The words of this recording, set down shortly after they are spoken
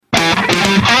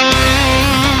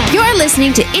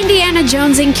listening to Indiana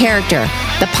Jones in Character,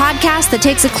 the podcast that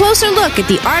takes a closer look at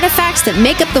the artifacts that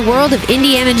make up the world of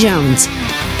Indiana Jones.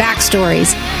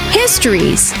 Backstories,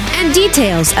 histories, and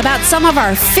details about some of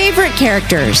our favorite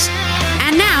characters.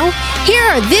 And now, here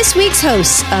are this week's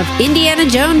hosts of Indiana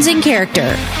Jones in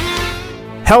Character.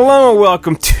 Hello and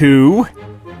welcome to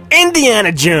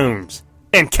Indiana Jones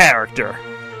in Character.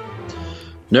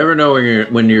 Never know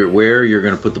when you're where you're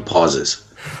going to put the pauses.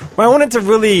 Well, I wanted to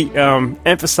really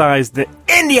emphasize the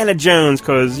Indiana Jones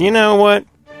because, you know what?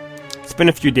 It's been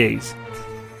a few days.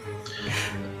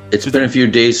 It's been a few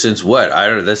days since what? I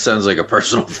don't know. That sounds like a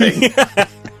personal thing.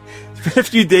 It's been a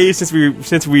few days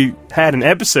since we had an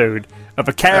episode of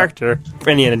a character for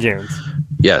Indiana Jones.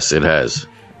 Yes, it has.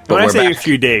 But when I say back. a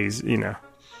few days, you know.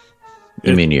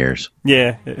 You mean years?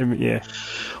 Yeah, yeah.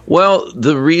 Well,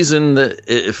 the reason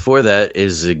for that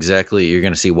is exactly, you're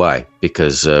going to see why.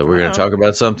 Because we're going to talk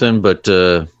about something, but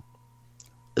the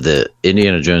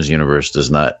Indiana Jones universe it's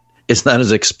not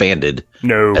as expanded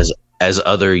as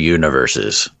other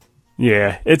universes.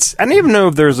 Yeah, I don't even know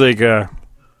if there's like an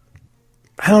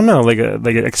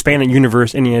expanded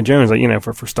universe Indiana Jones, like, you know,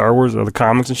 for Star Wars or the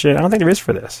comics and shit. I don't think there is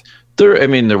for this.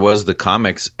 There was the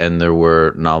comics and there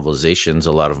were novelizations.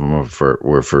 A lot of them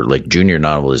were for like junior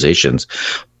novelizations,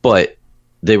 but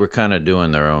they were kind of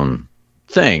doing their own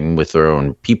thing with their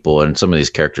own people, and some of these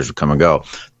characters would come and go.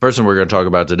 The person we're going to talk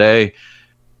about today,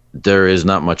 there is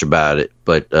not much about it,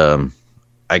 but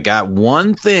I got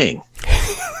one thing.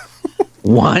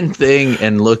 One thing,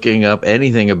 and looking up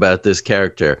anything about this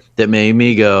character that made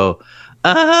me go,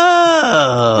 oh.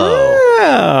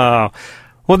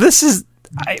 Well, this is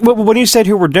when you said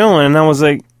who we're doing, and I was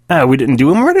like, oh, we didn't do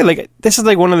him already. Like, this is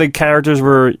like one of the characters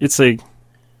where it's like,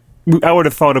 I would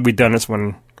have thought that we'd done this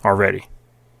one already.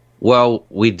 Well,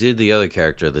 we did the other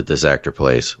character that this actor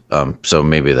plays, so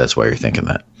maybe that's why you're thinking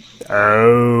that.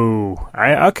 Oh,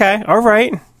 okay, all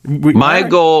right.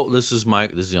 Goal. This is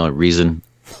the only reason.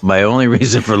 My only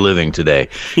reason for living today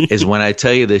is when I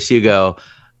tell you this, you go,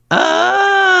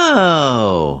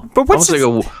 oh. But what's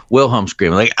almost like a Wilhelm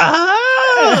scream, like,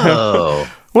 oh.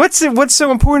 What's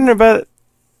so important about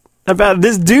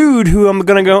this dude who I'm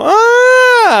gonna go,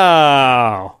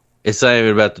 oh? It's not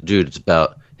even about the dude; it's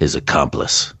about his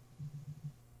accomplice.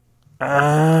 Oh,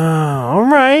 all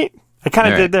right. I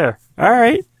kind of did there. All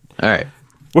right.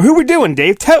 Well, who we doing,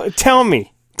 Dave? Tell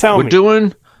me. We're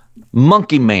doing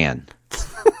Monkey Man.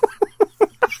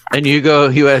 And you go,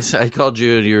 I called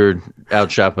you, you're out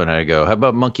shopping, and I go, how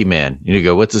about Monkey Man? And you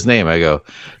go, what's his name? I go,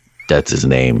 that's his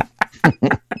name.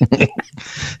 They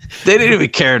didn't even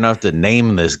care enough to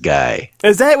name this guy.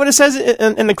 Is that what it says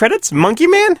in the credits? Monkey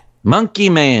Man? Monkey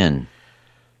Man.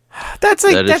 That's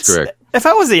correct. If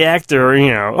I was the actor,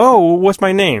 you know, what's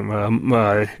my name?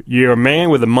 You're a man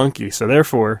with a monkey, so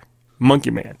therefore,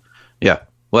 Monkey Man. Yeah,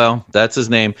 well, that's his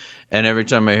name. And every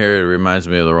time I hear it, it reminds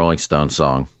me of the Rolling Stones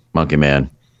song, Monkey Man.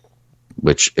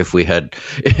 Which, if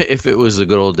it was the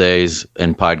good old days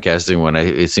in podcasting when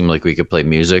it seemed like we could play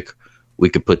music, we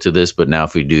could put to this. But now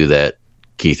if we do that,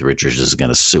 Keith Richards is going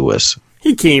to sue us.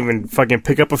 He can't even fucking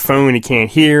pick up a phone. He can't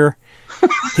hear.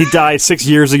 He died 6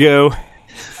 years ago.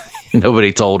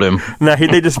 Nobody told him. No,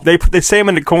 they say him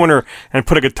in the corner and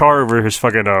put a guitar over his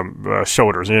fucking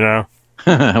shoulders, you know?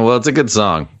 Well, it's a good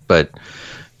song, but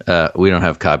we don't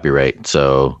have copyright.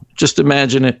 So just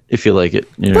imagine it if you like it.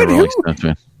 You know, Rolling Stones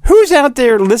fan. Who's out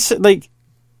there listening? Like,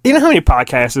 you know how many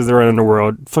podcasts there are in the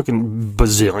world? Fucking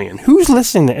bazillion. Who's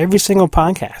listening to every single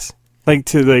podcast? Like,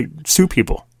 to sue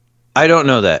people? I don't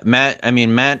know that.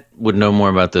 Matt would know more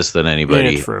about this than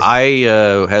anybody. Yeah, true.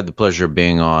 I had the pleasure of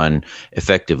being on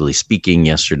Effectively Speaking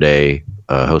yesterday,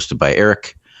 hosted by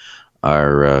Eric,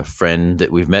 our friend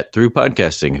that we've met through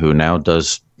podcasting, who now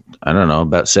does, I don't know,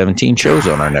 about 17 shows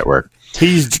on our network.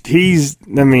 He's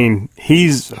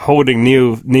holding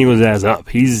Neo Zaz up.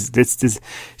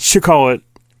 Should call it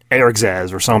Eric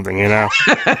Zaz or something, you know?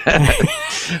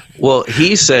 Well,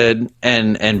 he said,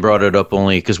 and brought it up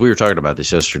only because we were talking about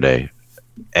this yesterday,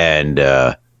 and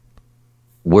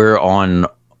we're on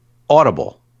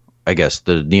Audible. I guess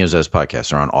the Neo Zaz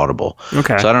podcasts are on Audible.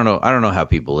 Okay. So I don't know how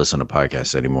people listen to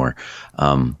podcasts anymore.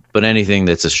 But anything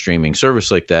that's a streaming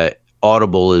service like that,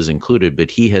 Audible is included, but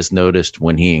he has noticed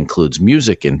when he includes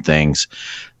music in things,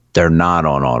 they're not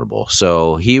on Audible.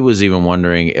 So he was even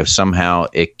wondering if somehow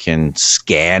it can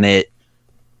scan it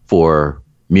for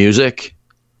music.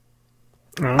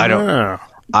 I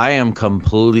am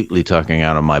completely talking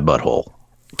out of my butthole.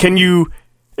 Can you,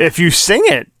 if you sing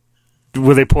it,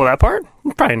 will they pull that part?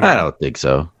 Probably not. I don't think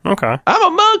so. Okay. I'm a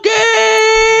monkey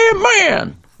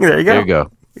man. There you go. There you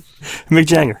go. Mick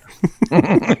Jagger.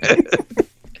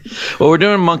 Well, we're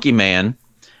doing Monkey Man.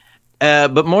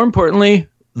 But more importantly,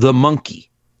 the monkey.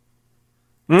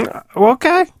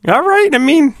 Okay. All right. I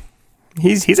mean,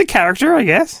 he's a character, I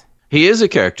guess. He is a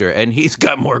character, and he's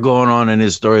got more going on in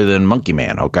his story than Monkey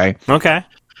Man, okay? Okay.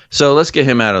 So let's get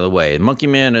him out of the way. Monkey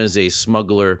Man is a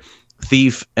smuggler,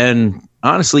 thief, and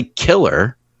honestly,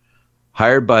 killer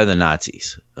hired by the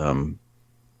Nazis.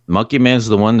 Monkey Man's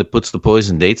the one that puts the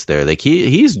poison dates there. Like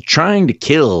he's trying to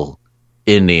kill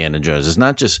Indiana Jones. It's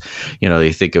not just,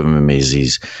 they think of him as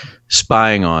he's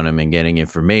spying on him and getting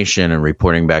information and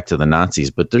reporting back to the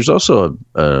Nazis, but there's also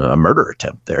a murder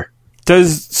attempt there.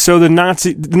 So the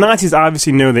Nazis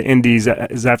obviously know that Indy is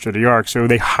after the Ark, so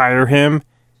they hire him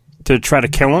to try to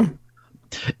kill him?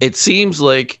 It seems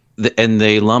like, and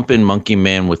they lump in Monkey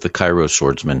Man with the Cairo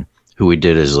Swordsman, who we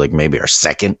did as like maybe our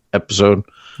second episode.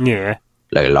 Yeah.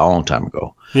 Like a long time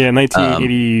ago. Yeah,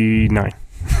 1989.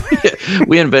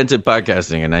 We invented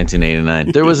podcasting in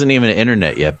 1989. There wasn't even an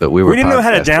internet yet, but we didn't know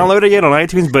how to download it yet on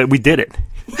iTunes, but we did it.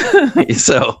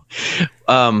 So,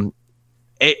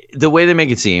 the way they make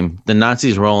it seem, the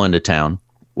Nazis roll into town,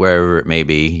 wherever it may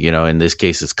be. In this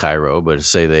case, it's Cairo, but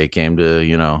say they came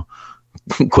to,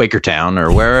 Quakertown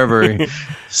or wherever,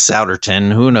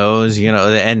 Souderton, who knows,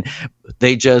 and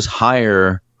they just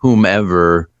hire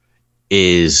whomever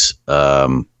is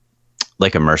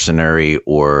like a mercenary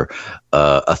or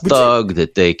a thug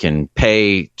that they can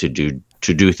pay to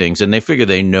do things, and they figure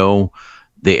they know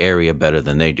the area better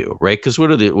than they do, right? Because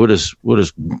what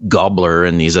does Gobbler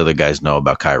and these other guys know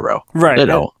about Cairo? Right. They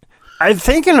don't. I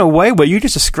think in a way what you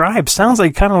just described sounds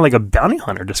like kind of like a bounty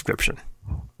hunter description.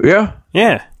 Yeah.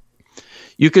 Yeah.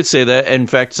 You could say that. In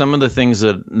fact, some of the things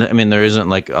there isn't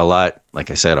like a lot,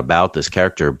 like I said, about this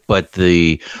character, but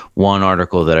the one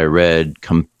article that I read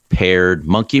compared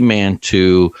Monkey Man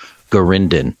to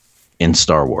Garindin in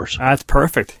Star Wars. That's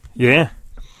perfect. Yeah.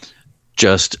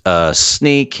 Just a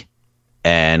sneak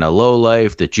and a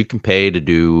lowlife that you can pay to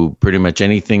do pretty much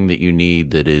anything that you need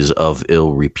that is of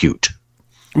ill repute.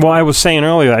 Well, I was saying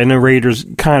earlier, I know Raiders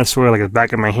kind of sort of like the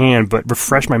back of my hand, but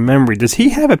refresh my memory. Does he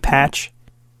have a patch?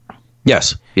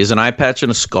 Yes, he has an eye patch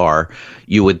and a scar.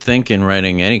 You would think in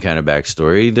writing any kind of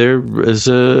backstory, there is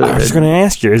a... I was going to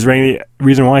ask you, is there any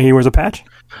reason why he wears a patch?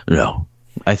 No,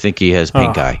 I think he has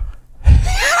pink eye.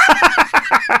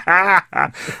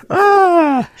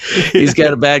 He's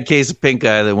got a bad case of pink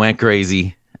eye that went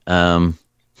crazy.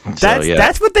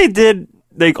 That's what they did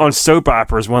like on soap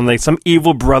operas when like some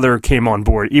evil brother came on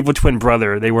board, evil twin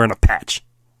brother. They were in a patch.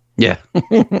 Yeah.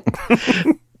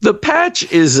 The patch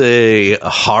is a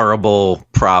horrible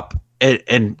prop,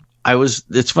 and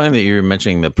it's funny that you're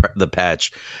mentioning the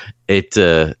patch. It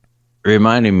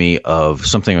reminded me of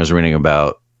something I was reading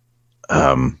about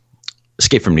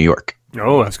Escape from New York.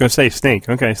 Oh, I was going to say Snake.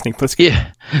 Okay, Snake Plissken.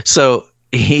 Yeah. So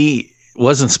he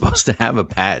wasn't supposed to have a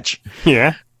patch.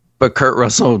 Yeah. But Kurt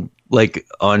Russell, like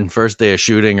on first day of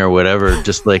shooting or whatever,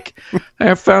 just like,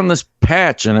 I found this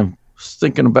patch and I'm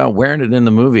thinking about wearing it in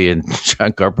the movie. And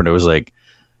John Carpenter was like,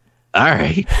 all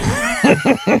right.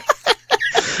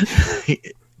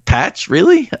 Patch,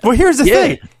 really? Well, here's the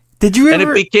thing. Did you ever?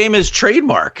 And it became his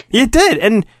trademark. It did.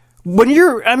 And when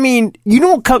you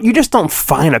just don't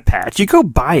find a patch. You go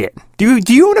buy it. Do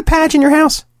you own a patch in your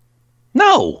house?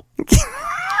 No.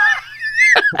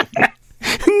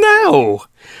 No.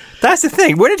 That's the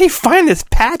thing. Where did he find this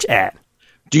patch at?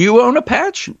 Do you own a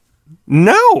patch?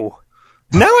 No.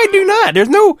 No, I do not. There's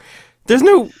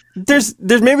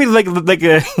maybe like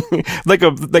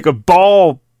a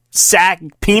ball sack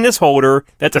penis holder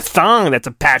that's a thong that's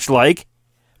a patch like.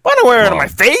 Why do I wear it on my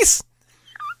face?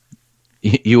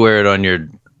 You wear it on your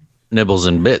nibbles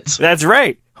and bits. That's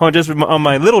right. Just on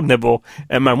my little nibble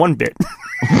and my one bit.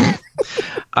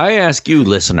 I ask you,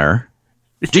 listener,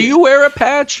 do you wear a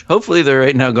patch? Hopefully they're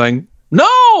right now going,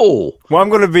 no! Well,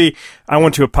 I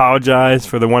want to apologize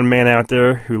for the one man out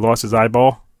there who lost his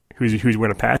eyeball, who's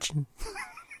wearing a patch.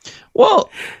 Well,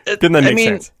 didn't that make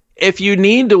sense? If you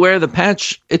need to wear the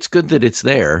patch, it's good that it's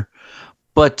there.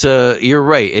 But you're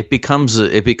right. It becomes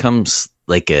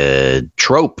like a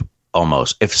trope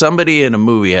almost. If somebody in a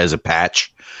movie has a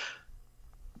patch,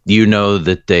 you know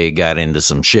that they got into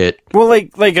some shit. Well,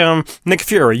 like Nick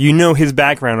Fury, you know his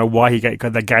background of why he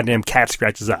got that goddamn cat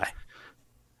scratch his eye.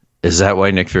 Is that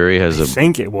why Nick Fury has I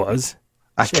think it was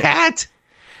a cat?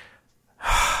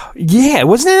 Yeah,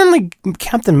 wasn't it in like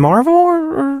Captain Marvel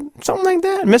or something like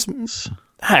that?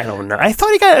 I don't know. I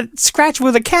thought he got a scratch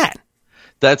with a cat.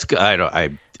 That's good. I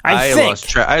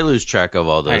lose track of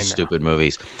all those stupid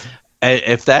movies.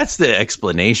 If that's the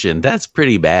explanation, that's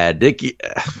pretty bad. A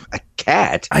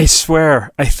cat. I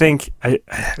swear. I think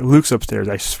Luke's upstairs.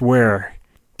 I swear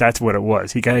that's what it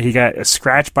was. He got a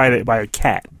scratch by a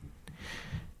cat.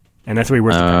 and that's where he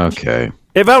wears the patch. Okay.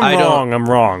 If I'm wrong, I'm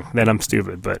wrong. Then I'm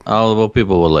stupid. But well,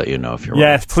 people will let you know if you're wrong.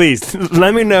 Yes, please.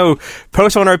 Let me know.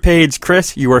 Post on our page,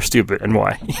 Chris, you are stupid, and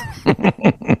why.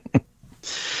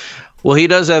 Well, he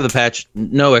does have the patch.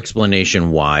 No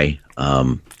explanation why.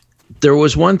 There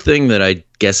was one thing that I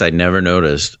guess I never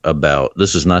noticed about.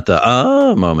 This is not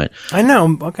the moment. I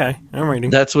know. Okay, I'm reading.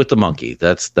 That's with the monkey.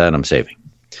 That I'm saving.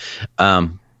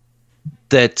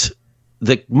 That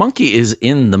the monkey is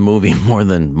in the movie more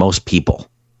than most people.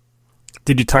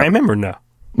 Did you time him or no?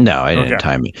 No, I didn't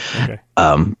time me. Okay.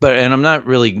 I'm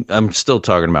still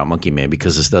talking about Monkey Man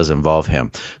because this does involve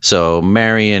him. So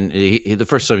Marion, the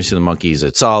first time you see the monkey is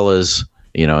at Sala's,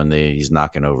 and he's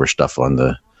knocking over stuff on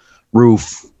the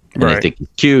roof, and I think he's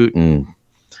cute and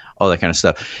all that kind of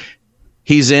stuff.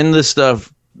 He's in the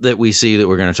stuff that we see that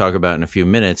we're going to talk about in a few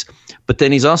minutes, but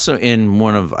then he's also in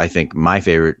one of, I think, my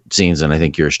favorite scenes, and I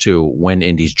think yours too, when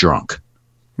Indy's drunk.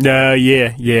 Yeah.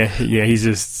 He's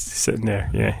just sitting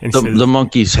there. Yeah. And the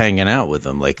monkey's hanging out with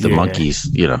him, like the monkeys,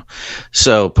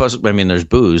 So, plus, there's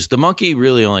booze. The monkey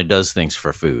really only does things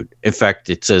for food. In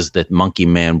fact, it says that Monkey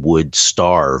Man would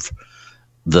starve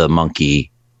the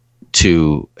monkey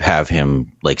to have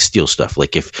him steal stuff.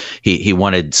 Like if he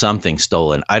wanted something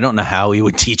stolen, I don't know how he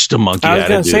would teach the monkey how to do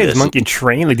this. I was going to say, the monkey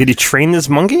trained. Did he train this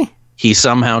monkey? He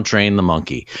somehow trained the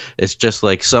monkey. It's just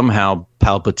like somehow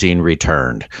Palpatine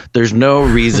returned. There's no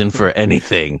reason for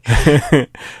anything.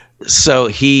 So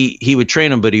he would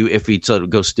train him, but if he'd sort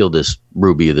of go steal this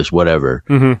ruby or this whatever,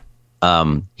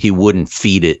 he wouldn't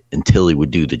feed it until he would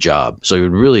do the job. So he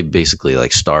would really basically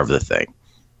starve the thing.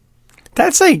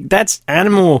 That's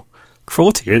animal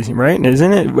cruelty, right?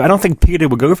 Isn't it? I don't think PETA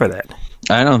would go for that.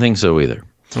 I don't think so either.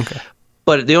 Okay.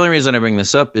 But the only reason I bring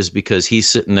this up is because he's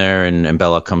sitting there and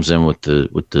Bella comes in with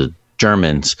the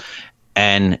Germans,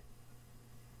 and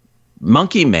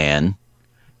Monkey Man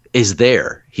is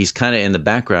there. He's kind of in the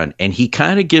background, and he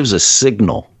kind of gives a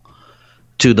signal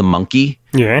to the monkey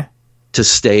to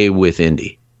stay with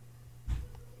Indy.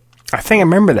 I think I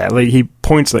remember that. He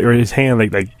points or his hand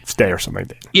like stay or something like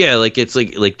that. Yeah, it's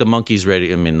like the monkey's ready.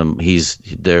 They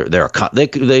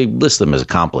list them as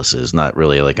accomplices, not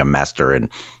really like a master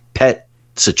and pet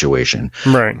situation.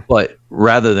 Right. But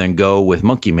rather than go with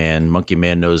Monkey Man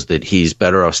knows that he's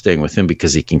better off staying with him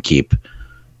because he can keep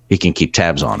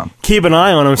tabs on him. Keep an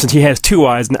eye on him since he has two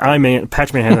eyes, and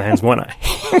Patchman has one eye.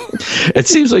 It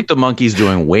seems like the monkey's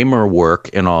doing way more work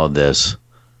in all of this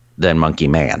than Monkey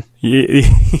Man. Yeah,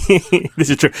 this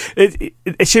is true.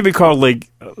 It should be called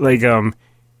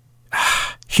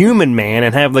Human Man,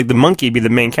 and have the monkey be the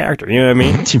main character. You know what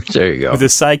I mean? There you go. With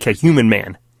his sidekick, Human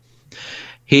Man.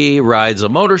 He rides a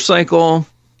motorcycle.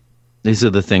 These are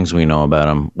the things we know about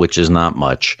him, which is not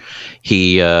much.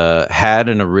 He had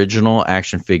an original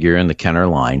action figure in the Kenner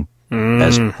line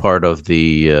as part of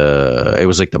the. It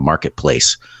was like the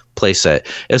Marketplace playset.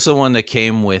 It's the one that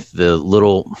came with the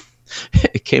little.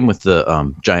 It came with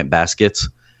the giant baskets.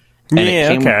 And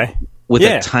it came with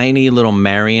a tiny little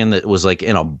Marion that was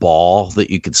in a ball that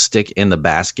you could stick in the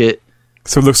basket.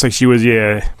 So it looks like she was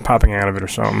popping out of it or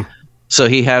something. So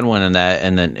he had one in that,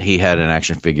 and then he had an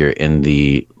action figure in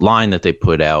the line that they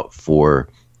put out for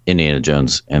Indiana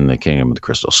Jones and the Kingdom of the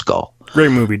Crystal Skull.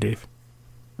 Great movie, Dave.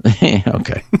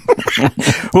 Okay.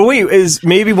 Well, wait, is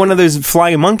maybe one of those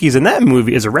flying monkeys in that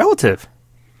movie is a relative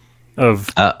of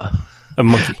a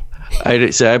monkey?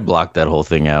 I blocked that whole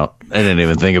thing out. I didn't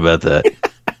even think about that.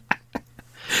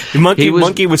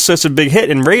 Monkey was such a big hit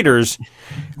in Raiders.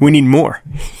 We need more.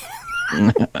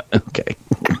 Okay.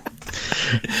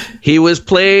 He was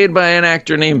played by an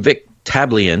actor named Vic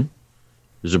Tablian,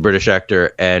 who's a British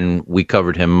actor, and we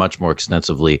covered him much more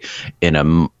extensively in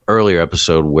an earlier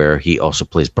episode where he also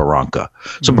plays Barranca.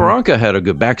 So Barranca had a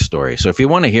good backstory. So if you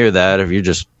want to hear that, if you're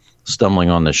just stumbling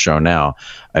on this show now,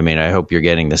 I hope you're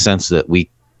getting the sense that we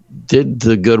did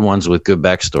the good ones with good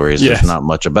backstories. Yes. There's not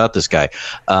much about this guy.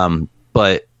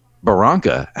 But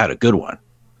Barranca had a good one.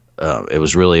 It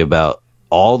was really about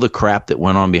all the crap that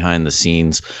went on behind the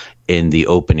scenes in the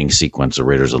opening sequence of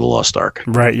Raiders of the Lost Ark.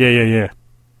 Right. Yeah.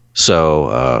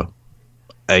 So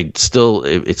it's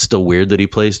still weird that he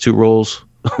plays two roles.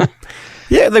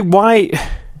 Yeah. Why?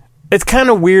 It's kind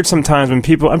of weird sometimes when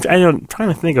people, I'm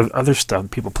trying to think of other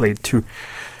stuff people played two,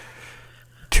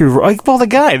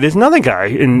 there's another guy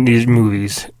in these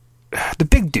movies, the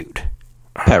big dude.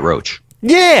 Pat Roach.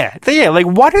 Yeah.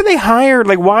 Why do they hire?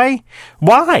 Why?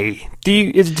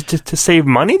 Is it to save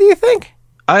money? Do you think?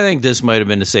 I think this might have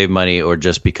been to save money, or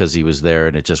just because he was there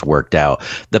and it just worked out.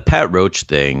 The Pat Roach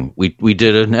thing, we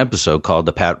did an episode called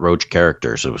The Pat Roach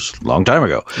Characters. It was a long time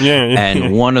ago. Yeah.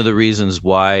 And one of the reasons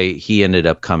why he ended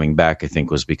up coming back, I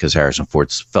think, was because Harrison Ford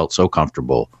felt so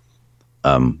comfortable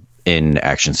in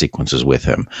action sequences with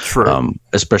him. True.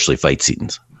 Especially fight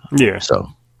scenes. Yeah. So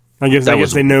I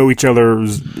guess they know each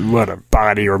other's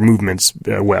body or movements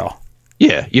well.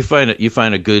 Yeah, you find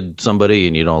a good somebody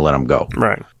and you don't let them go.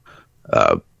 Right.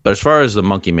 But as far as the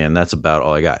Monkey Man, that's about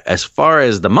all I got. As far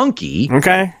as the monkey,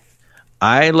 okay,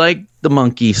 I like the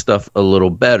monkey stuff a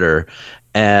little better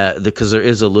because there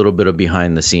is a little bit of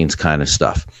behind the scenes kind of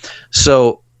stuff.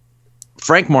 So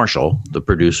Frank Marshall, the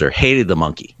producer, hated the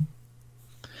monkey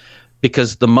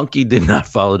because the monkey did not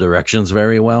follow directions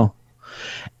very well.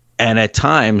 And at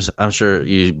times, I'm sure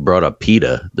you brought up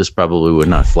PETA. This probably would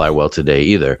not fly well today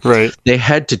either. Right. They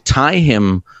had to tie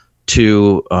him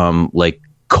to like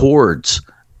cords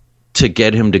to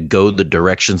get him to go the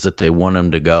directions that they want him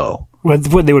to go. What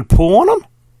they would pull on him?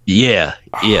 Yeah.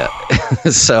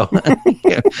 So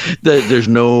there's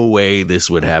no way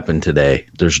this would happen today.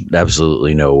 There's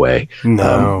absolutely no way.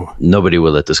 No. Nobody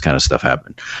would let this kind of stuff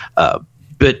happen.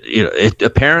 But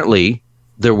apparently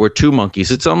there were two monkeys.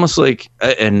 It's almost like,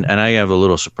 and I have a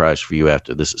little surprise for you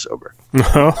after this is over.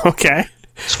 Okay.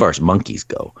 As far as monkeys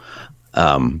go.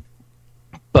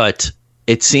 But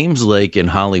it seems like in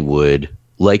Hollywood,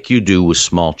 like you do with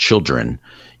small children,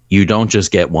 you don't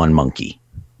just get one monkey.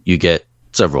 You get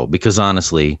several, because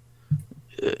honestly,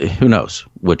 who knows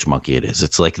which monkey it is?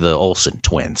 It's like the Olsen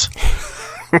twins.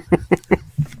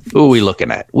 Who are we looking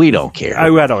at? We don't care.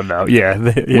 I don't know. Yeah.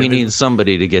 We need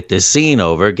somebody to get this scene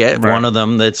over. Get one of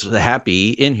them that's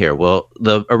happy in here. Well,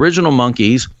 the original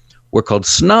monkeys were called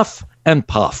Snuff and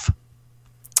Puff.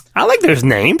 I like those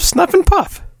names, Snuff and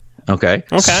Puff. Okay.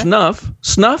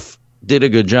 Snuff did a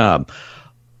good job.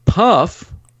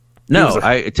 Puff, no,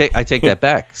 I take that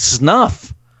back.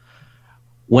 Snuff.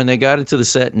 When they got into the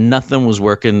set, nothing was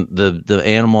working. The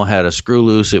animal had a screw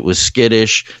loose. It was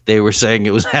skittish. They were saying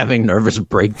it was having nervous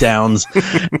breakdowns.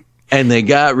 And they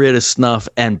got rid of Snuff,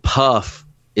 and Puff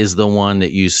is the one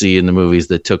that you see in the movies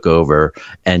that took over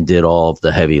and did all of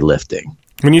the heavy lifting.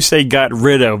 When you say got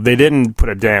rid of, they didn't put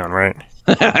it down, right?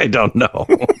 I don't know.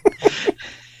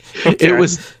 Okay. It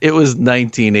was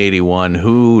 1981.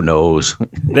 Who knows?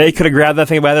 They could have grabbed that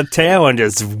thing by the tail and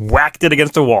just whacked it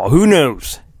against the wall. Who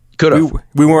knows? Could have.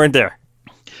 We weren't there.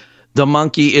 The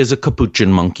monkey is a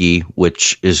capuchin monkey,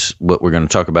 which is what we're going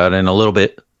to talk about in a little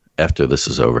bit after this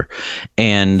is over.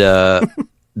 And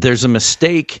there's a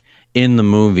mistake in the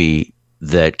movie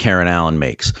that Karen Allen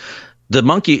makes. The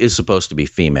monkey is supposed to be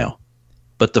female,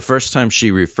 but the first time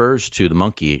she refers to the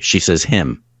monkey, she says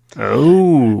him.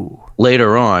 Oh.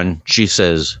 Later on, she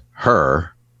says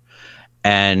her.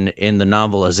 And in the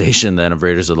novelization then of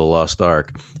Raiders of the Lost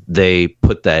Ark, they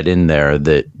put that in there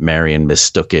that Marion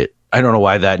mistook it. I don't know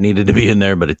why that needed to be in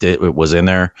there, but it was in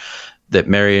there. That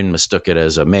Marion mistook it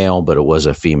as a male, but it was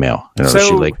a female.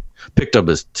 She picked up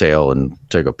his tail and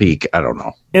took a peek. I don't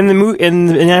know. In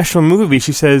the actual movie,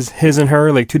 she says his and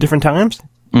her like two different times.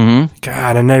 Mm-hmm.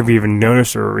 God, I never even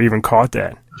noticed or even caught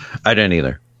that. I didn't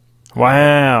either.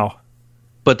 Wow.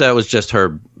 But that was just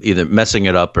her either messing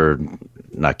it up or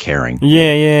not caring.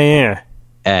 Yeah.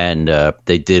 And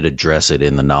they did address it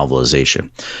in the novelization.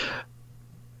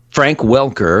 Frank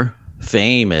Welker,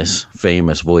 famous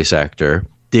voice actor,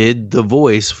 did the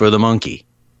voice for the monkey.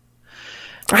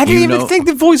 I didn't even think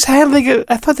the voice had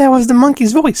I thought that was the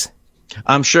monkey's voice.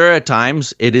 I'm sure at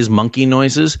times it is monkey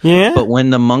noises. Yeah. But when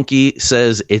the monkey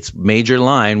says its major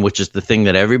line, which is the thing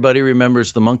that everybody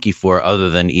remembers the monkey for other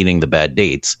than eating the bad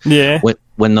dates. Yeah.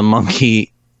 When the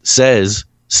monkey says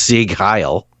Sieg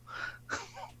Heil.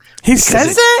 He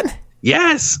says that?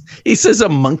 Yes. He says a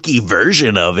monkey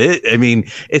version of it. I mean,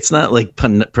 it's not like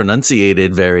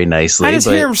pronunciated very nicely. I just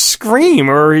hear him scream,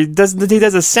 or he does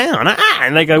a sound.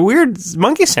 Like a weird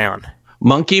monkey sound.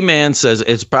 Monkey Man says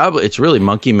it's really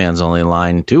Monkey Man's only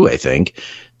line too, I think.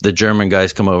 The German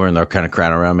guys come over and they're kind of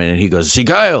crowding around me and he goes, Sieg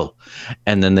Heil.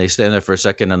 And then they stand there for a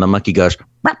second and the monkey goes,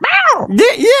 Bow.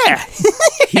 Yeah.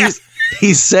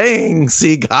 He's saying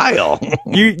Sieg Heil.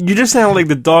 You just sound like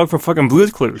the dog from fucking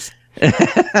Blue's Clues.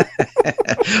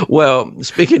 Well,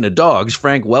 speaking of dogs,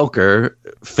 Frank Welker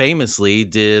famously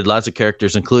did lots of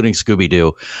characters, including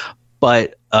Scooby-Doo.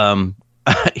 But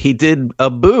he did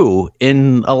Abu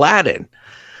in Aladdin.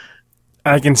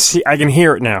 I can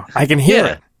hear it now. I can hear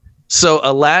it. So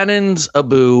Aladdin's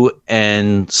Abu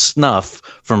and Snuff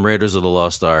from Raiders of the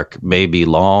Lost Ark may be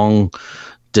long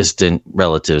distant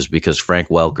relatives because Frank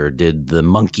Welker did the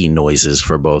monkey noises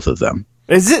for both of them.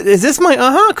 Is this my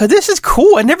because this is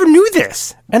cool. I never knew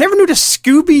this. I never knew that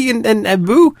Scooby and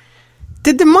Abu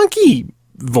did the monkey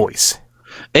voice.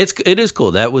 It is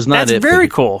cool. That was not That's very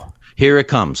cool. Here it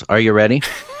comes. Are you ready?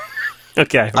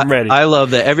 Okay, I'm ready. I love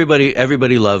that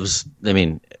everybody loves. I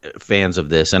mean, fans of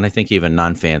this, and I think even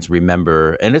non-fans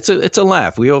remember, and it's a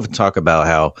laugh. We often talk about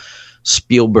how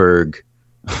Spielberg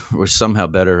was somehow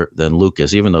better than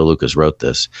Lucas, even though Lucas wrote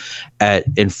this, at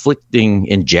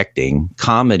injecting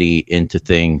comedy into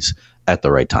things at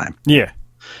the right time. Yeah.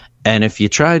 And if you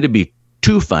try to be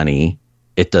too funny,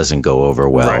 it doesn't go over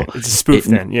well. Right. It's a spoof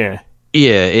then, yeah.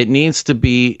 Yeah, it needs to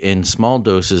be in small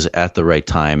doses at the right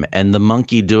time. And the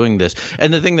monkey doing this,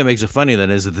 and the thing that makes it funny then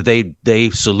is that they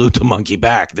salute the monkey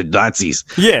back, the Nazis.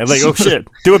 Yeah, like, oh shit,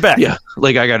 do it back. Yeah,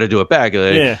 like I got to do it back.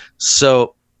 Yeah.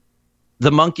 So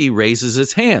the monkey raises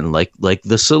its hand, like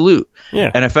the salute.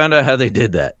 Yeah. And I found out how they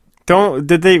did that.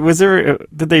 Did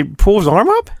they pull his arm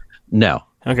up? No.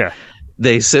 Okay.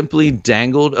 They simply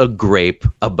dangled a grape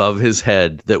above his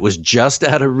head that was just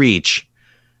out of reach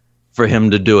for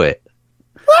him to do it.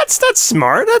 That's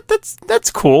smart.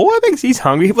 That's cool. I think he's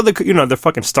hungry. Well, they're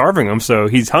fucking starving him, so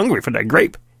he's hungry for that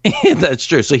grape. That's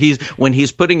true. So when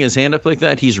he's putting his hand up like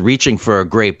that, he's reaching for a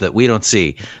grape that we don't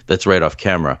see. That's right off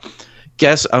camera.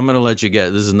 Guess I'm going to let you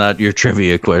guess. This is not your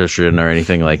trivia question or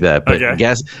anything like that, but okay.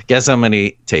 Guess how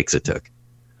many takes it took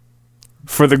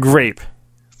for the grape.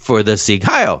 For the Sieg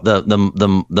Heil,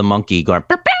 the monkey going.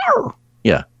 Pow, pow.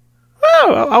 Yeah.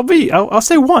 Oh, I'll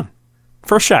say one.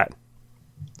 First shot.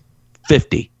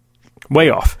 50. Way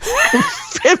off.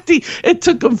 50. It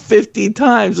took him 50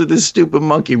 times with this stupid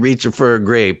monkey reaching for a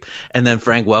grape, and then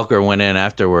Frank Welker went in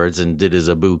afterwards and did his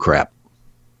Abu crap.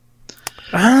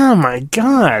 Oh my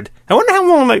god! I wonder how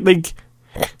long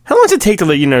how long does it take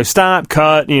to stop,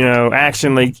 cut,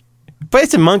 action But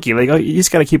it's a monkey. You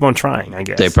just got to keep on trying, I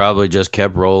guess. They probably just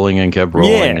kept rolling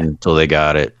until they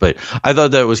got it. But I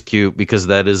thought that was cute because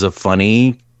that is a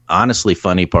honestly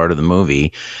funny part of the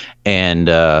movie. And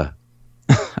I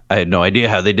had no idea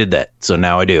how they did that. So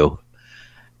now I do.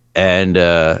 And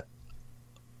as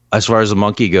far as the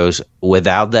monkey goes,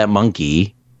 without that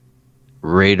monkey,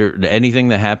 anything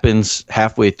that happens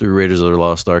halfway through Raiders of the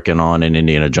Lost Ark and on in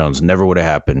Indiana Jones never would have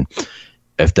happened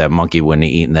if that monkey wouldn't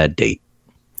have eaten that date.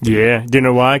 Yeah, do you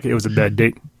know why? It was a bad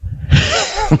date.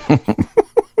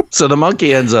 So the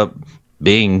monkey ends up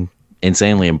being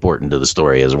insanely important to the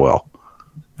story as well.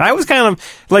 I was kind of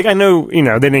I know,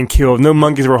 they didn't kill, no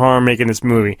monkeys were harmed making this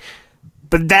movie,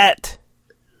 but that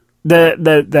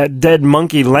dead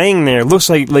monkey laying there looks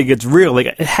like it's real.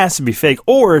 It has to be fake.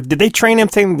 Or did they train him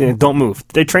saying don't move?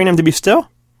 Did they train him to be still?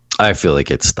 I feel like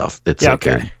it's stuff. It's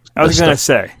okay. I was gonna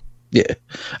say. Yeah,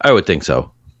 I would think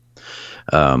so.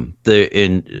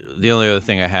 The only other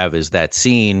thing I have is that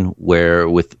scene where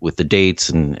with the dates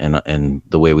and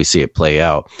the way we see it play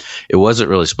out, it wasn't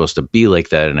really supposed to be like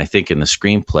that. And I think in the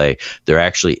screenplay, there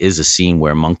actually is a scene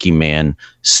where Monkey Man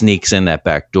sneaks in that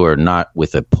back door, not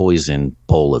with a poison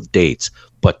bowl of dates,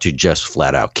 but to just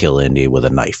flat out kill Indy with a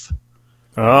knife.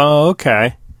 Oh,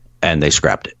 okay. And they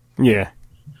scrapped it. Yeah.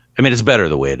 I mean, it's better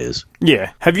the way it is.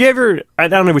 Yeah. Have you ever, I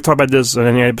don't know if we talked about this on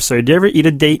any episode, do you ever eat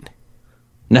a date?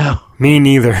 No. Me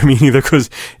neither. Because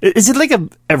is it like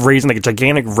a raisin, like a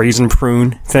gigantic raisin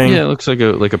prune thing? Yeah, it looks like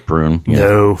a prune. Yeah.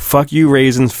 No, fuck you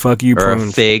raisins, fuck you prunes. Or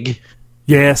a fig.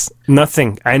 Yes,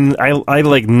 nothing. I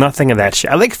like nothing of that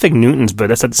shit. I like Fig Newtons, but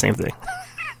that's not the same thing.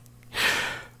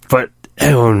 But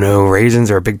oh no, raisins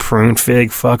are a big prune.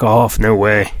 Fig, fuck off. No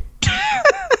way.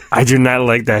 I do not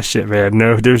like that shit, man.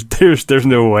 No, there's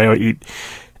no way I'll eat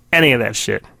any of that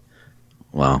shit.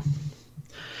 Wow.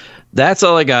 That's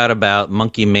all I got about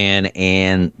Monkey Man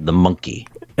and the monkey.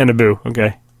 And Abu,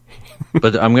 okay.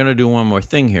 But I'm going to do one more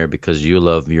thing here because you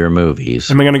love your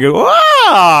movies. Am I going to go,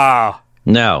 oh!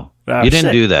 No, you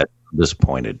didn't do that. I'm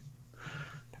disappointed.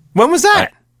 When was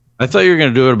that? I thought you were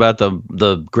going to do it about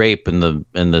the grape and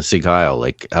the Sieg Heil,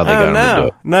 like how they got him to do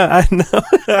it.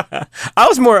 No, I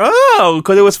was more,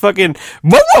 because it was fucking,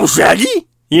 whoa, Shaggy!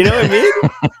 You know what I mean?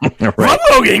 Right.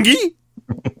 Whoa, Gengi!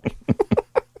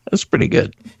 That's pretty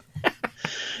good.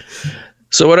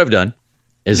 So what I've done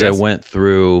is I went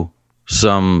through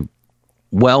some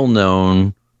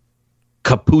well-known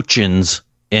capuchins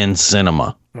in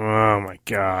cinema. Oh my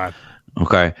god.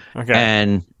 Okay.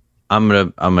 And I'm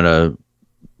gonna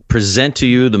present to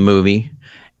you the movie,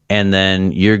 and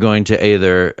then you're going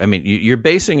to you're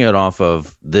basing it off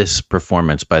of this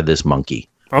performance by this monkey.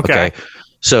 Okay.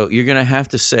 So you're gonna have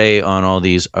to say on all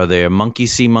these, are they a monkey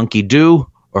see, monkey do,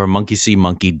 or a monkey see,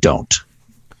 monkey don't?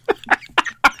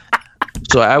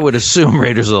 So I would assume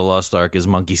Raiders of the Lost Ark is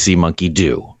monkey see, monkey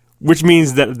do. Which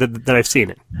means that I've seen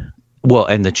it. Well,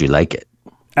 and that you like it.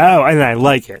 Oh, and I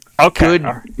like it. Okay.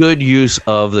 Good use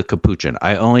of the capuchin.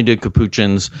 I only did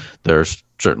capuchins. There's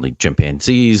certainly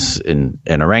chimpanzees and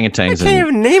orangutans. I can't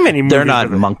even name any movies. They're not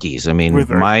monkeys. I mean,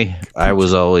 I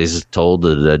was always told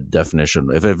that the definition,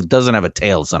 if it doesn't have a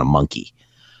tail, it's not a monkey.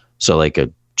 So like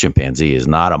a chimpanzee is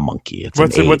not a monkey. It's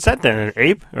What's an ape. what's that then? An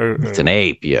ape? It's an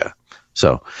ape, yeah.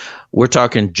 So we're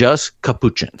talking just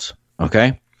capuchins,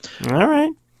 okay? All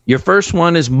right. Your first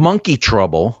one is Monkey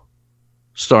Trouble,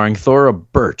 starring Thora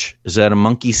Birch. Is that a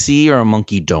monkey see or a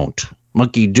monkey don't?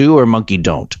 Monkey do or monkey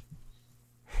don't?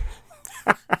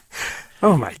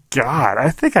 Oh my God! I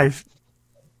think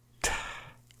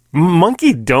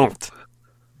monkey don't.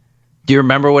 Do you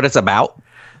remember what it's about?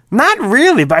 Not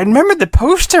really, but I remember the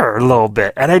poster a little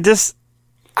bit, and I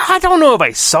don't know if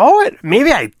I saw it.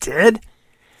 Maybe I did.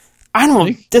 I don't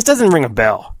know. This doesn't ring a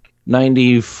bell.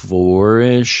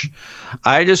 94-ish.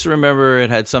 I just remember it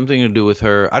had something to do with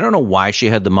her. I don't know why she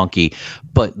had the monkey,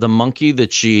 but the monkey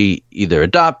that she either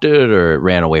adopted or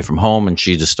ran away from home and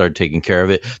she just started taking care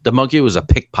of it. The monkey was a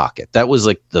pickpocket. That was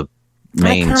like the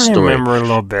main story. I remember a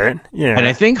little bit. Yeah. And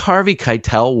I think Harvey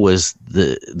Keitel was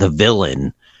the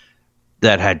villain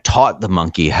that had taught the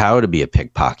monkey how to be a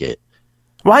pickpocket.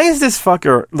 Why is this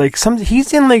fucker like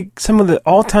he's in like some of the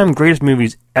all-time greatest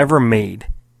movies ever made.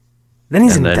 Then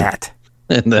he's in that.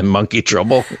 And then Monkey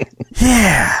Trouble.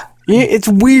 Yeah. It's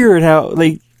weird how,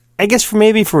 like, I guess for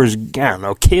his, I don't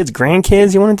know, kids,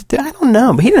 grandkids he wanted to do. I don't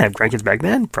know. But he didn't have grandkids back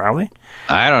then, probably.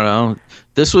 I don't know.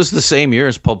 This was the same year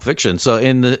as Pulp Fiction. So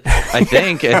I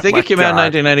think it came out in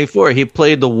 1994. He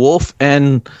played the wolf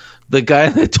and the guy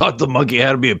that taught the monkey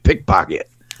how to be a pickpocket.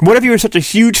 What if you were such a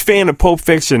huge fan of Pulp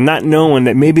Fiction, not knowing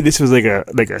that maybe this was like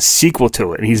a sequel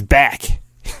to it, and he's back?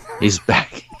 He's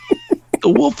back. The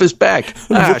wolf is back.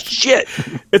 Shit.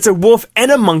 It's a wolf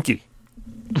and a monkey.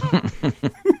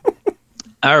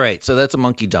 All right, so that's a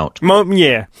monkey don't.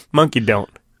 Yeah, monkey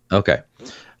don't. Okay.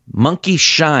 Monkey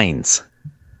Shines.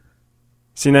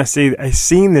 I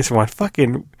seen this one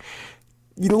fucking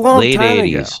long late time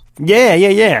 80s. Ago.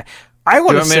 Yeah. I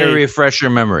want to say. Do you want me to refresh your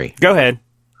memory? Go ahead.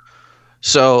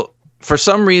 So, for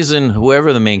some reason,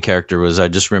 whoever the main character was, I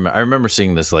remember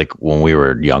seeing this like when we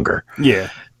were younger. Yeah.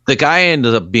 The guy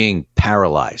ended up being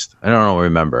paralyzed. I don't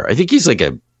remember. I think he's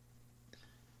an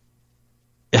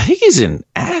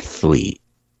athlete.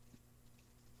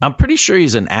 I'm pretty sure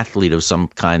he's an athlete of some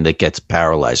kind that gets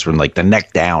paralyzed from like the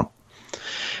neck down.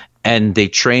 And they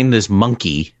train this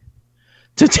monkey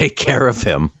to take care of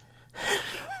him.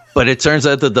 But it turns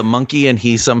out that the monkey and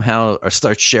he somehow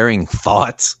start sharing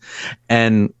thoughts.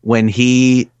 And when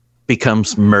he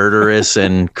becomes murderous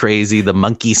and crazy, the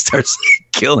monkey starts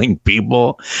killing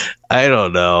people. I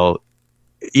don't know.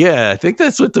 Yeah, I think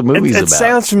that's what the movie's about. It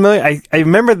sounds familiar. I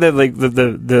remember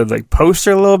the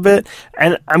poster a little bit,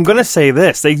 and I'm gonna say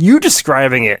this: like you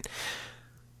describing it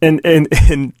in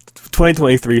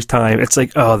 2023's time, it's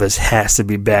like, oh, this has to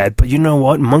be bad. But you know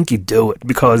what? Monkey do it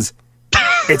because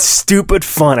it's stupid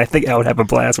fun. I think I would have a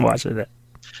blast watching it.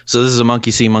 So this is a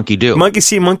monkey see, monkey do. Monkey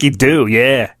see, monkey do.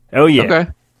 Yeah. Oh yeah. Okay.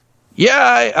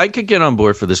 Yeah, I could get on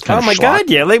board for this kind of schlock. Oh my God,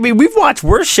 yeah. Like we've watched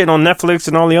worse shit on Netflix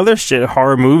and all the other shit,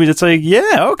 horror movies. It's like,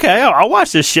 yeah, okay, I'll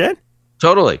watch this shit.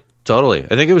 Totally. I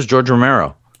think it was George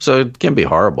Romero, so it can be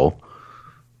horrible.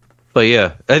 But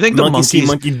yeah, I think the monkey see,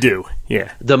 monkey do. Yeah.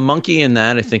 The monkey in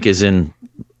that, I think, is in,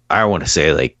 I want to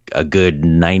say, like a good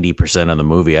 90% of the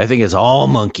movie. I think it's all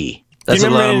monkey. That's a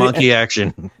lot of monkey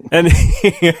action. And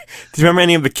do you remember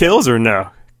any of the kills or no?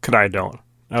 I don't.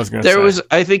 I was going to say.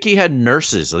 I think he had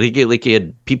nurses. He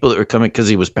had people that were coming because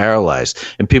he was paralyzed,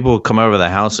 and people would come over the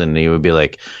house, and he would be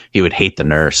like, he would hate the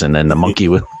nurse, and then the monkey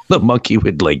would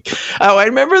like, oh, I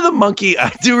remember the monkey.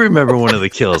 I do remember one of the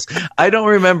kills. I don't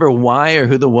remember why or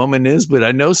who the woman is, but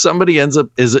I know somebody ends up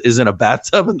is in a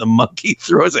bathtub, and the monkey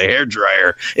throws a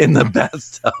hairdryer in the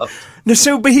bathtub.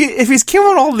 No, but if he's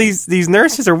killing all these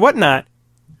nurses or whatnot,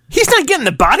 he's not getting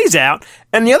the bodies out,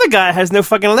 and the other guy has no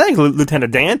fucking legs,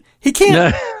 Lieutenant Dan. He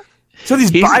can't. So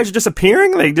these bodies are just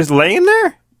appearing, like just laying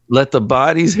there? Let the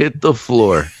bodies hit the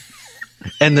floor,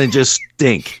 and then just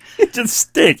stink. Just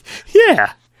stink.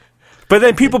 Yeah. But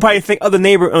then people probably think, oh, the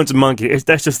neighbor owns a monkey.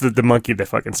 That's just the monkey that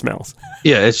fucking smells.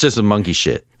 Yeah, it's just a monkey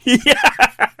shit. Yeah.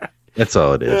 That's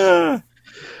all it is.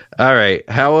 All right.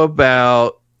 How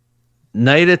about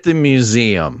Night at the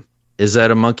Museum? Is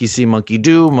that a monkey see, monkey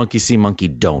do? Monkey see, monkey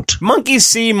don't? Monkey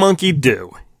see, monkey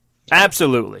do.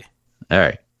 Absolutely. All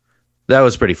right. That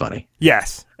was pretty funny.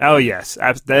 Yes. Oh, yes.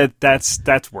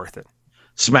 That's worth it.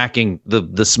 Smacking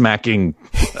the smacking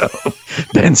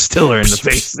Ben Stiller in the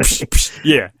face.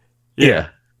 Yeah.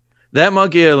 That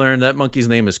monkey, I learned, that monkey's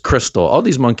name is Crystal. All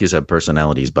these monkeys have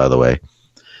personalities, by the way.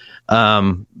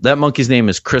 That monkey's name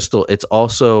is Crystal. It's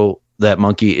also, that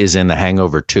monkey is in The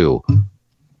Hangover 2.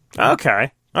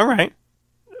 Okay. All right.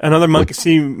 Another monkey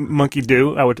see, monkey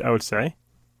do, I would say.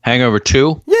 Hangover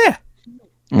 2? Yeah.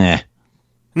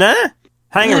 Nah.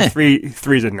 Hangover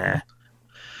 3's a nah.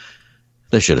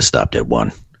 They should have stopped at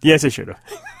 1. Yes, they should have.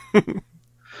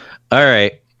 All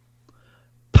right.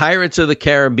 Pirates of the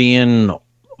Caribbean,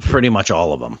 pretty much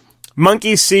all of them.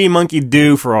 Monkey see, monkey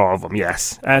do for all of them.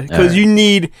 Yes, because you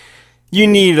need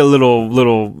a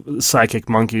little psychic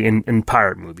monkey in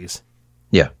pirate movies.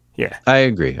 Yeah. Yeah, I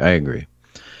agree.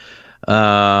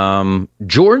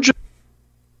 Georgia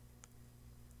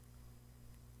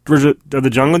of the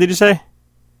Jungle, did you say?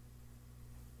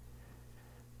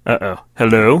 Uh-oh.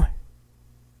 Hello?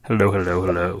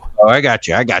 Hello. Oh, I got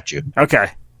you. Okay.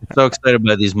 I'm so excited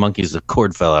about these monkeys, the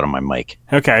cord fell out of my mic.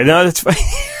 Okay, no, that's fine.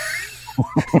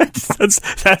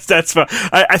 that's fine.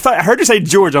 I heard you say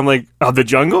George. I'm like, of the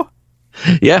Jungle?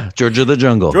 Yeah, George of the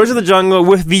Jungle. George of the Jungle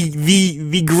with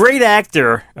the great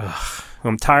actor. Ugh,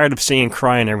 I'm tired of seeing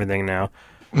crying and everything now.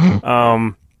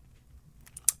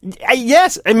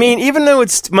 Yes, I mean, even though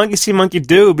it's monkey see, monkey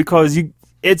do, because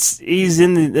he's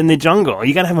in the jungle.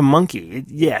 You gotta have a monkey.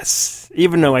 Yes,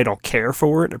 even though I don't care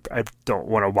for it, I don't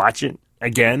want to watch it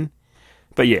again.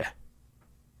 But yeah,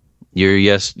 You're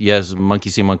yes, monkey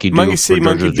see, monkey do. monkey see, for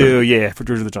monkey George of the do. Yeah, for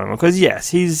George of the Jungle, because yes,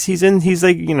 he's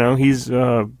like he's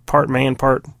part man,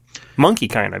 part monkey,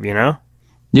 kind of.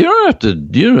 You don't have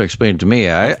to explain it to me.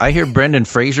 I hear Brendan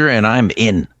Fraser and I'm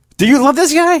in. Do you love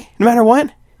this guy? No matter what.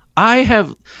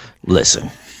 Listen,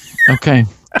 okay,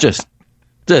 just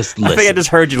listen. I think I just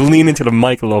heard you lean into the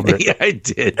mic a little bit. Yeah, I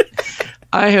did.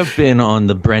 I have been on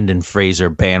the Brendan Fraser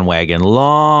bandwagon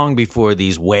long before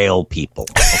these whale people.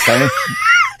 Okay,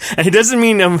 and it doesn't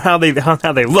mean how they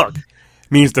look. It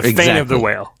means the fan of the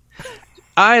whale.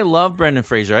 I love Brendan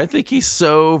Fraser. I think he's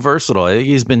so versatile. I think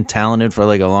he's been talented for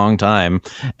like a long time,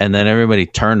 and then everybody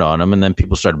turned on him, and then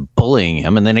people started bullying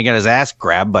him, and then he got his ass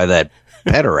grabbed by that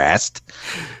pederast.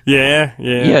 Yeah.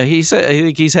 I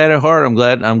think he's had it hard.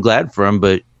 I'm glad for him.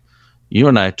 But you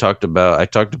and I talked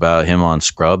about him on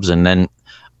Scrubs, and then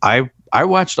I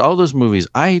watched all those movies.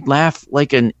 I laugh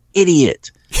like an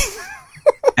idiot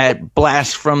at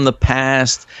Blast from the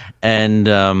Past, and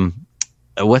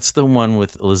what's the one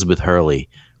with Elizabeth Hurley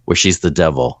where she's the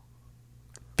devil?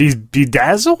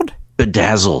 Bedazzled?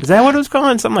 Bedazzled. Is that what it was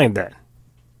called? Something like that.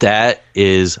 That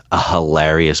is a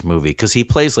hilarious movie because he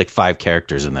plays like 5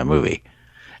 characters in that movie.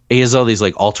 He has all these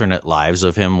like alternate lives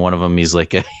of him. One of them, he's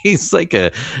like a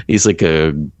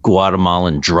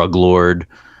Guatemalan drug lord.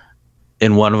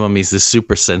 In one of them, he's this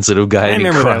super sensitive guy. I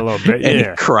remember that a little bit. Yeah. And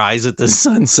he cries at the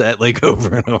sunset like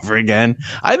over and over again.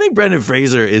 I think Brendan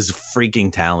Fraser is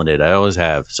freaking talented. I always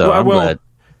have. So I'm glad.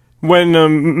 When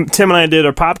Tim and I did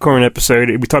a popcorn episode,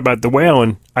 we talked about the whale,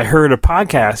 and I heard a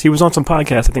podcast. He was on some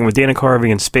podcast, I think, with Dana Carvey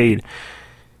and Spade.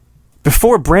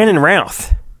 Before Brandon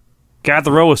Routh got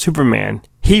the role of Superman,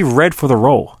 he read for the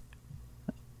role.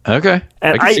 Okay.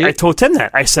 And I told Tim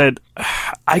that. I said,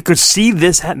 I could see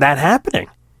that happening.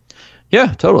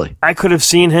 Yeah, totally. I could have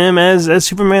seen him as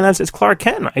Superman, as Clark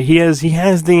Kent. He has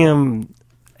the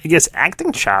I guess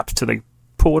acting chops to like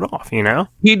pull it off.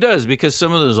 He does, because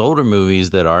some of those older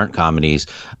movies that aren't comedies.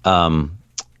 I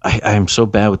am so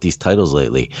bad with these titles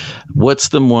lately. What's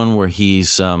the one where he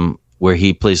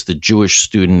plays the Jewish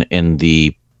student in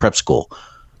the prep school?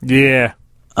 Yeah.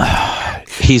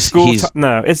 Isn't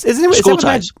it School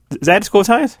Ties? Is that School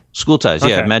Ties? School Ties,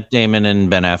 yeah. Okay. Matt Damon and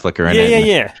Ben Affleck are in it.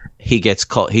 Yeah. He gets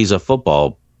called. He's a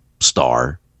football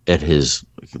star at his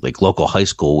like local high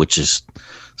school, which is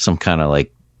some kind of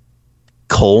like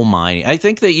coal mining. I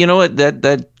think that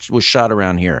that was shot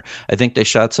around here. I think they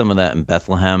shot some of that in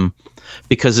Bethlehem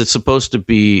because it's supposed to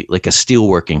be like a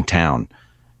steelworking town,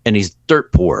 and he's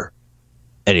dirt poor.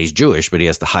 And he's Jewish, but he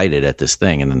has to hide it at this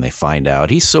thing, and then they find out.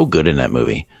 He's so good in that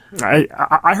movie.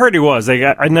 I heard he was.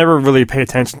 Like, I never really paid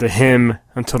attention to him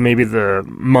until maybe the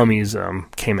Mummies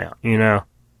came out.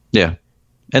 Yeah,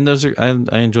 and those are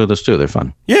I enjoy those too. They're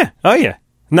fun. Yeah. Oh yeah.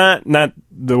 Not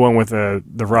the one with the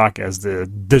Rock as the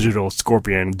digital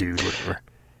scorpion dude. Whatever.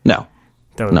 No.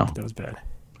 That was bad.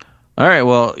 All right,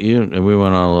 well, we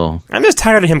went on a little... I'm just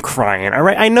tired of him crying, all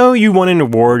right? I know you won an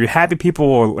award, you're happy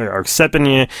people are accepting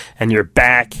you, and you're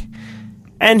back.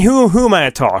 And who am I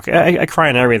to talk? I cry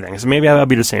and everything, so maybe I'll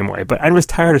be the same way, but I'm just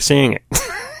tired of seeing it.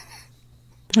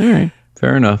 All right,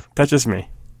 fair enough. That's just me.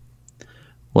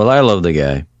 Well, I love the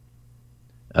guy.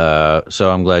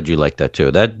 So I'm glad you like that,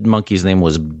 too. That monkey's name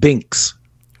was Binks.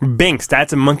 Binks,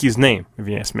 that's a monkey's name, if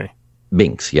you ask me.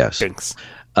 Binks, yes. Binks.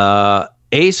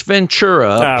 Ace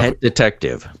Ventura, Pet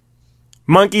Detective.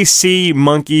 Monkey see,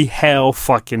 monkey hell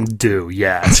fucking do,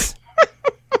 yes.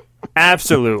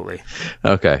 Absolutely.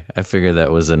 Okay, I figured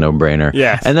that was a no-brainer.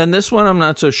 Yeah. And then this one, I'm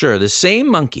not so sure. The same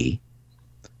monkey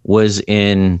was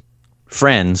in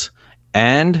Friends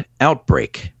and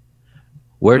Outbreak.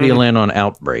 Where do you land on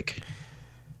Outbreak?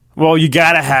 Well, you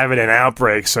gotta have it in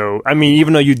Outbreak. So, I mean,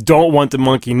 even though you don't want the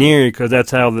monkey near you, because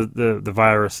that's how the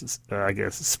virus, I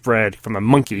guess, spread from a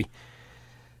monkey.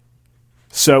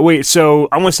 So, wait, so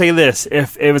I'm going to say this.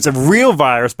 If it's a real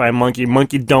virus by a monkey,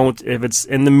 monkey don't. If it's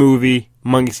in the movie,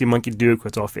 monkey see, monkey do,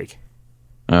 because it's all fake.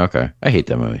 Okay. I hate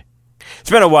that movie. It's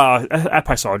been a while. I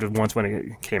probably saw it just once when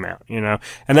it came out, you know?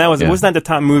 And that wasn't that the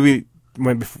top movie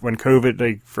when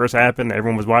COVID first happened?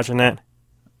 Everyone was watching that?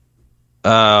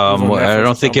 I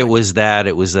don't think it was that.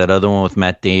 It was that other one with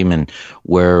Matt Damon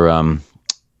where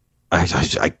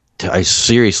I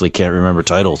seriously can't remember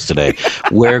titles today.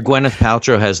 Where Gwyneth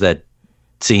Paltrow has that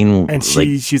scene, and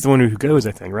she's the one who goes,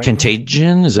 I think, right?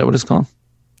 Contagion, is that what it's called?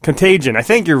 Contagion. I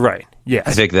think you're right. Yes,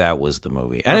 I think that was the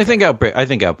movie, and okay. I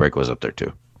think Outbreak was up there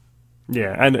too.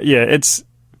 Yeah, and it's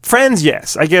Friends.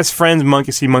 Yes, I guess Friends,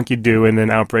 monkey see, monkey do, and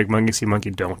then Outbreak, monkey see, monkey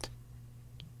don't.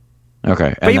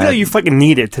 Okay, but even though you fucking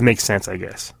need it to make sense, I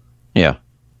guess. Yeah.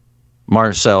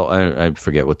 Marcel, I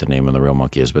forget what the name of the real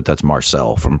monkey is, but that's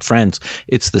Marcel from Friends.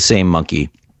 It's the same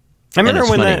monkey. I remember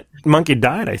when that monkey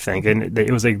died, I think, and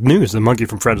it was like news. The monkey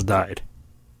from Friends died.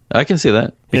 I can see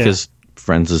that because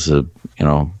Friends is a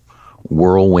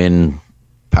whirlwind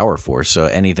power force, so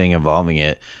anything involving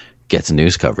it gets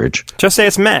news coverage. Just say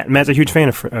it's Matt. Matt's a huge fan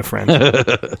of Friends.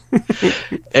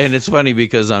 And it's funny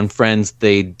because on Friends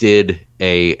they did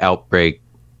a Outbreak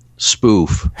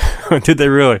spoof. Did they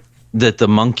really? That the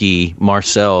monkey,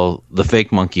 Marcel, the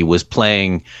fake monkey, was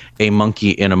playing a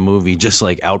monkey in a movie just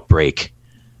like Outbreak.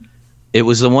 It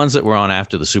was the ones that were on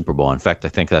after the Super Bowl. In fact, I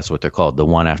think that's what they're called, the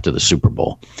one after the Super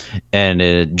Bowl.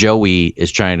 And Joey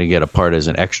is trying to get a part as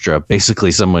an extra,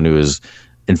 basically someone who is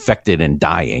infected and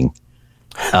dying.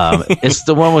 It's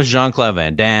the one with Jean-Claude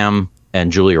Van Damme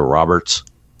and Julia Roberts.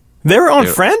 They were on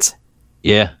Friends?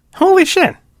 Yeah. Holy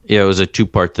shit. Yeah, it was a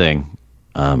 2-part thing.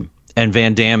 And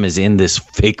Van Damme is in this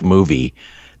fake movie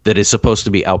that is supposed to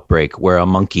be Outbreak, where a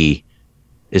monkey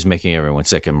is making everyone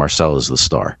sick and Marcel is the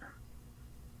star.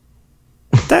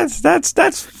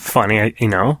 That's funny,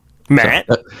 Matt.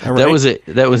 So,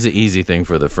 that was an easy thing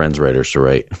for the Friends writers to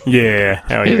write. Yeah,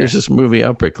 hell yeah. Hey, there's this movie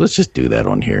Outbreak. Let's just do that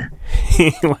on here.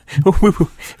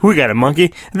 We got a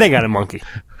monkey. They got a monkey.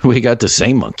 We got the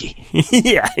same monkey.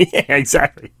 yeah,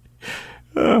 exactly.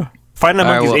 Find a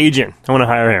monkey's agent. I want to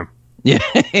hire him. Yeah.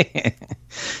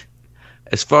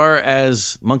 As far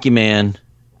as Monkey Man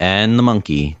and the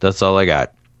monkey, that's all I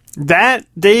got. That,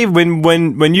 Dave,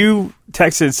 when you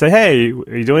texted, say, hey,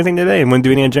 are you doing anything today? And when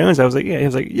doing Indiana Jones, I was like, yeah. He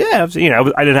was like, yeah.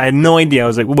 I had no idea. I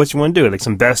was like, well, what you want to do? Like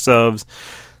some best ofs,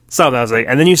 something. I was like,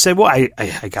 and then you said, well,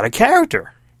 I got a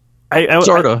character.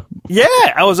 Sorta. Yeah.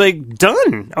 I was like,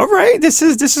 done. All right. This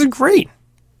is great.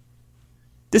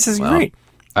 This is great.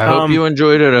 I hope you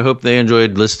enjoyed it. I hope they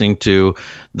enjoyed listening to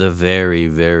the very,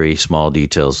 very small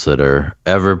details that are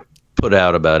ever put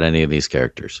out about any of these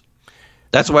characters.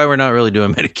 That's why we're not really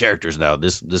doing many characters now.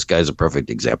 This guy's a perfect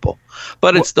example.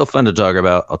 But it's still fun to talk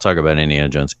about. I'll talk about Indiana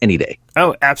Jones any day.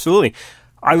 Oh, absolutely.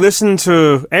 I listened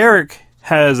to Eric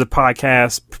has a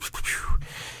podcast.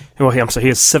 Well, I'm sorry, he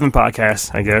has 7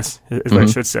 podcasts, I guess, is what I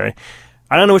should say.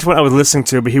 I don't know which one I was listening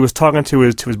to, but he was talking to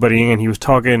his buddy Ian. He was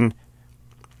talking,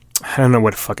 I don't know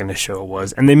what fucking the show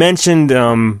was. And they mentioned,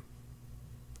 an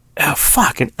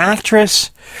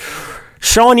actress,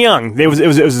 Sean Young. It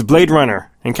was Blade Runner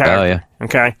in character. Oh, yeah.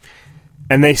 Okay.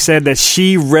 And they said that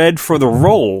she read for the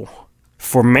role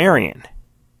for Marion.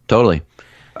 Totally.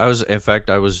 I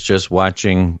was just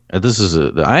watching.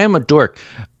 I am a dork.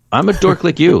 I'm a dork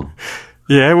like you.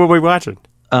 Yeah, what were we watching?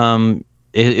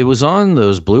 It was on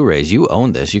those Blu-rays. You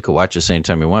own this. You could watch the same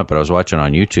time you want, but I was watching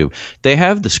on YouTube. They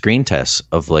have the screen tests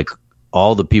of like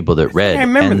all the people that read. I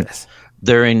remember this.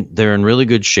 They're in really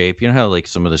good shape. You know how like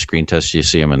some of the screen tests you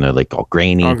see them and they're like all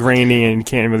grainy. All grainy and you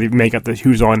can't really make out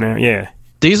who's on there. Yeah.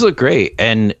 These look great.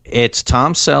 And it's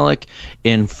Tom Selleck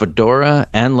in fedora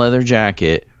and leather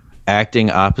jacket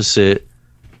acting opposite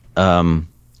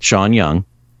Sean Young.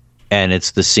 And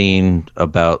it's the scene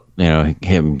about,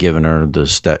 him giving him the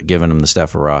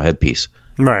Staffarah headpiece.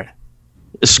 Right.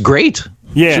 It's great.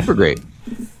 Yeah. Super great.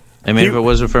 I mean, if it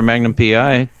wasn't for Magnum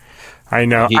P.I., I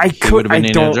know. He would have been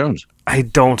Indiana Jones. I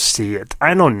don't see it.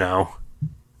 I don't know.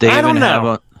 They have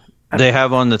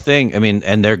on the thing. I mean,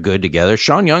 and they're good together.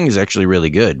 Sean Young is actually really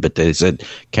good, but they said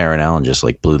Karen Allen just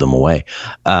like blew them away.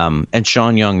 And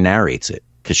Sean Young narrates it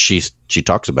because she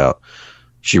talks about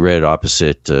she read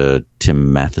opposite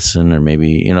Tim Matheson or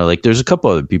maybe there's a couple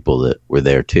other people that were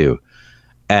there too,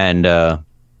 and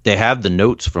they have the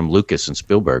notes from Lucas and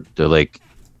Spielberg. They're like,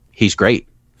 he's great.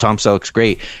 Tom Selleck's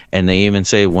great. And they even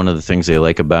say one of the things they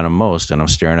like about him most, and I'm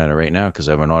staring at it right now because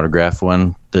I have an autographed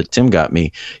one that Tim got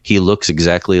me. He looks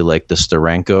exactly like the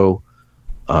Steranko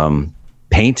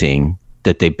painting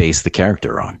that they based the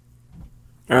character on.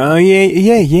 Oh,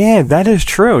 yeah. That is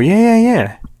true.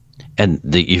 Yeah. And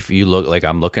if you look, like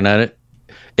I'm looking at it,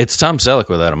 it's Tom Selleck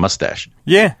without a mustache.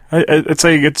 Yeah. It's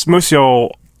like, it's mostly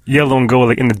all yellow and gold,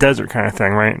 like in the desert kind of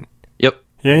thing, right? Yep.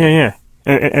 Yeah.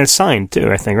 And it's signed,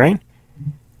 too, I think, right?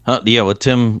 Yeah, well,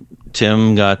 Tim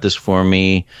got this for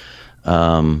me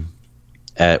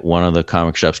at one of the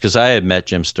comic shops, because I had met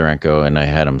Jim Steranko and I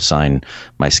had him sign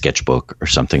my sketchbook or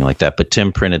something like that. But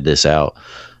Tim printed this out,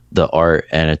 the art,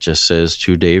 and it just says,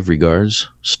 "To Dave, regards,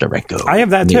 Steranko." I have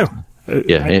that too.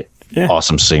 Yeah,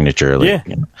 awesome signature. Like,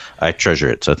 you know, I treasure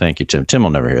it. So thank you, Tim. Tim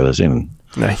will never hear this. No,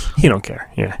 he don't care.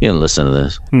 Yeah, he didn't listen to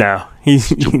this. No, he's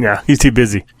too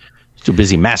busy. He's too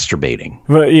busy masturbating.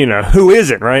 But who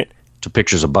isn't, right? To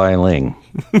pictures of Bai Ling.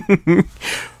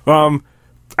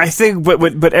 I think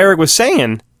what Eric was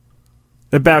saying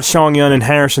about Sean Young and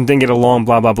Harrison didn't get along,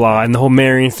 blah, blah, blah, and the whole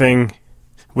Marion thing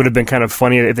would have been kind of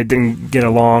funny if they didn't get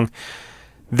along,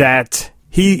 that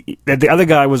the other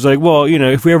guy was like, well,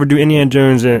 if we ever do Indiana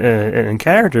Jones in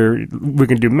character, we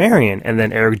can do Marion. And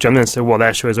then Eric jumped in and said, well,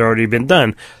 that show has already been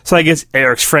done. So I guess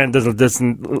Eric's friend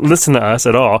doesn't listen to us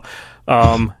at all.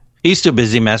 He's too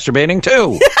busy masturbating,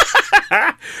 too.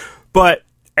 But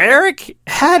Eric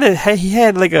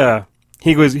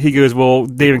he goes, well,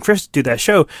 Dave and Chris do that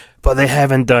show, but they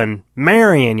haven't done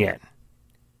Marion yet.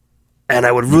 And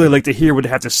I would really like to hear what they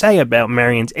have to say about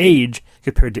Marion's age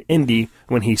compared to Indy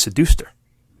when he seduced her.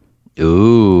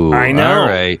 Ooh, I know. All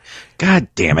right. God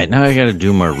damn it! Now I got to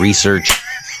do more research.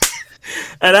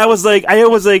 And I was like,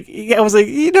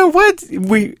 you know what?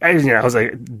 I was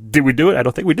like, did we do it? I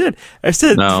don't think we did. I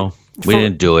said, no, we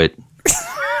didn't do it.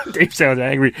 Dave sounds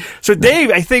angry. So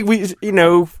Dave, I think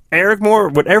Eric Moore,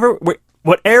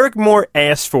 what Eric Moore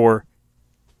asked for,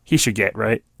 he should get,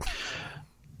 right?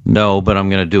 No, but I'm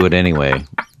going to do it anyway.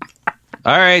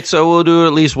 All right, so we'll do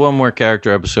at least one more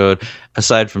character episode,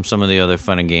 aside from some of the other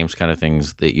fun and games kind of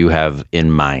things that you have in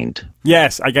mind.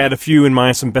 Yes, I got a few in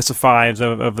mind, some best of fives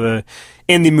of the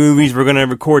indie movies. We're going to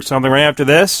record something right after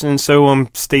this, and so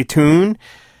stay tuned.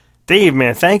 Dave,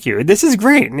 man, thank you. This is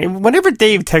great. Whenever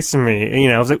Dave texted me,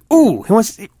 I was like, ooh, he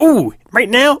wants to, ooh, right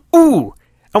now, ooh,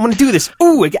 I want to do this.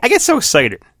 Ooh, I get so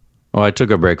excited. Oh, I took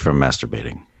a break from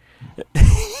masturbating.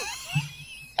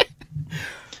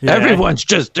 Yeah. Everyone's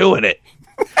just doing it.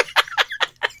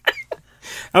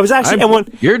 I was actually...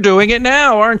 You're doing it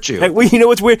now, aren't you? Well, you know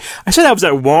what's weird? I said I was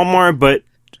at Walmart, but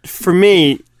for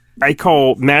me, I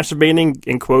call masturbating,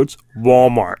 in quotes,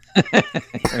 Walmart.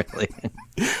 Really?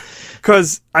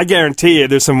 Because I guarantee you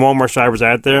there's some Walmart shoppers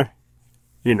out there.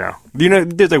 There's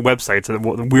like websites of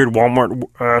the weird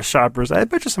Walmart shoppers. I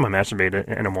bet you someone masturbated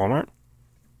in a Walmart.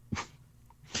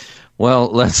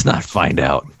 Well, let's not find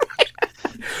out.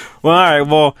 Well, all right.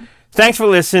 Well, thanks for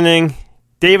listening.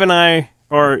 Dave and I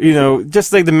are,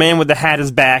 just like the man with the hat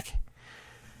is back.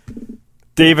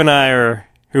 Dave and I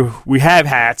we have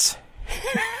hats.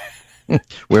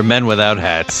 We're men without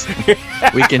hats.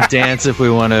 We can dance if we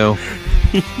want to.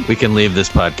 We can leave this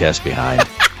podcast behind.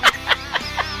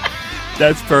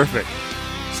 That's perfect.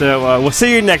 So we'll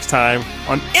see you next time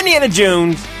on Indiana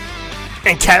Jones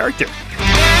and Character.